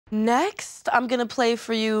Next, I'm gonna play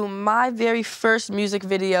for you my very first music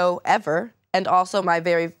video ever, and also my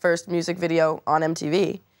very first music video on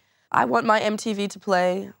MTV. I Want My MTV to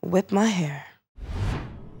play Whip My Hair.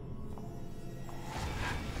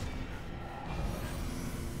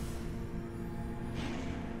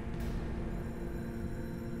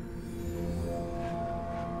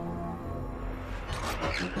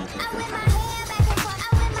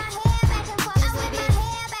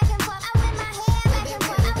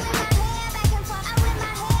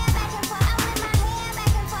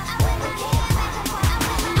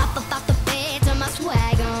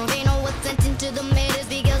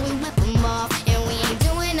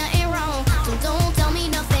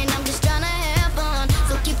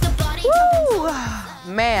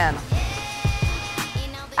 Man,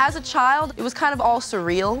 as a child, it was kind of all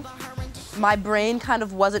surreal. My brain kind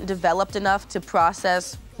of wasn't developed enough to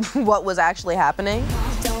process what was actually happening.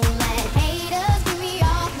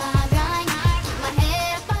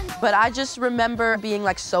 But I just remember being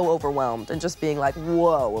like so overwhelmed and just being like,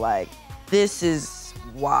 whoa, like, this is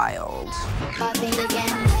wild.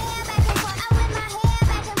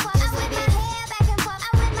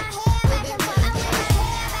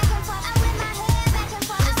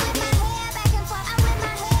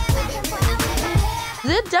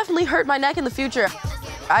 It definitely hurt my neck in the future.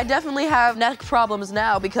 I definitely have neck problems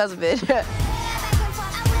now because of it.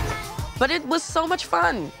 But it was so much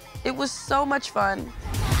fun. It was so much fun.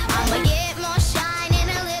 I'ma get more shine in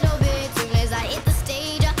a little bit. Soon as I hit the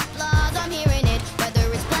stage, applause, I'm hearing it.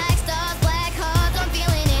 Whether it's black stars, black hearts, I'm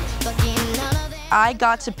feeling it. Fucking none of them. I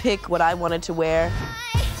got to pick what I wanted to wear.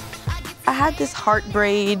 I had this heart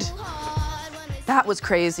braid. That was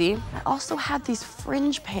crazy. I also had these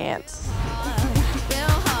fringe pants.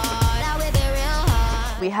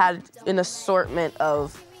 We had an assortment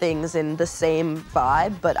of things in the same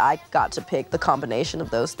vibe, but I got to pick the combination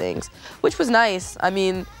of those things, which was nice. I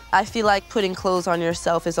mean, I feel like putting clothes on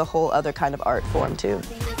yourself is a whole other kind of art form, too.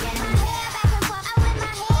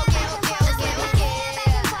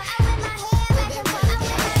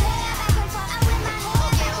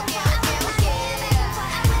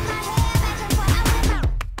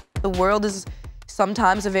 The world is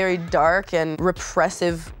sometimes a very dark and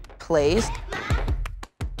repressive place.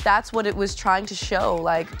 That's what it was trying to show.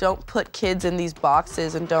 Like, don't put kids in these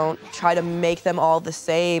boxes and don't try to make them all the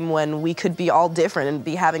same when we could be all different and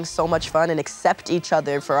be having so much fun and accept each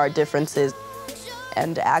other for our differences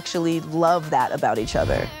and actually love that about each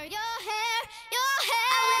other.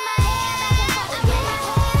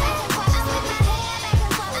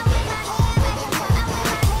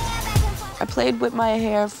 I played Whip My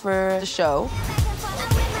Hair for the show.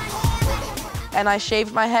 And I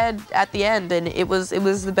shaved my head at the end, and it was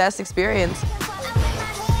the best experience.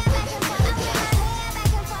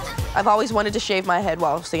 I've always wanted to shave my head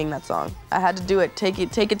while singing that song. I had to do it, take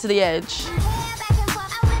it to the edge.